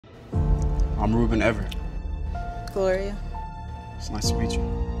I'm Reuben Everett. Gloria. It's nice to meet you.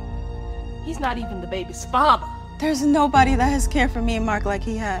 He's not even the baby's father. There's nobody that has cared for me and Mark like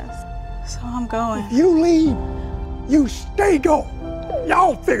he has. So I'm going. If you leave, you stay going.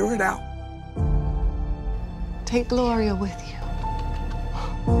 Y'all figure it out. Take Gloria with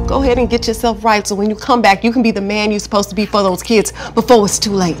you. Go ahead and get yourself right so when you come back, you can be the man you're supposed to be for those kids before it's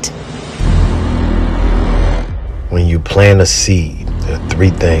too late. When you plant a seed, there are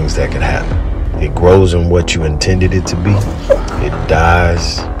 3 things that can happen. It grows in what you intended it to be, it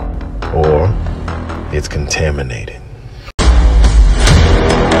dies, or it's contaminated.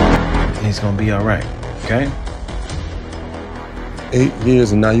 He's gonna be all right, okay? 8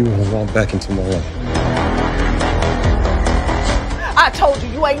 years and now you want to walk back into my life. I told you,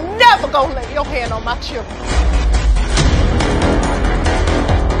 you ain't never gonna lay your hand on my children.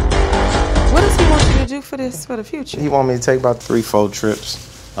 What does he want you to do for the future? He want me to take about 3-4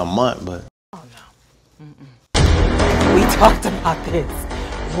 trips a month, but... Oh, no. We talked about this.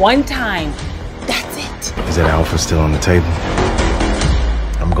 One time, that's it. Is that offer still on the table?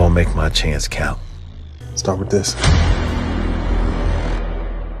 I'm gonna make my chance count. Start with this.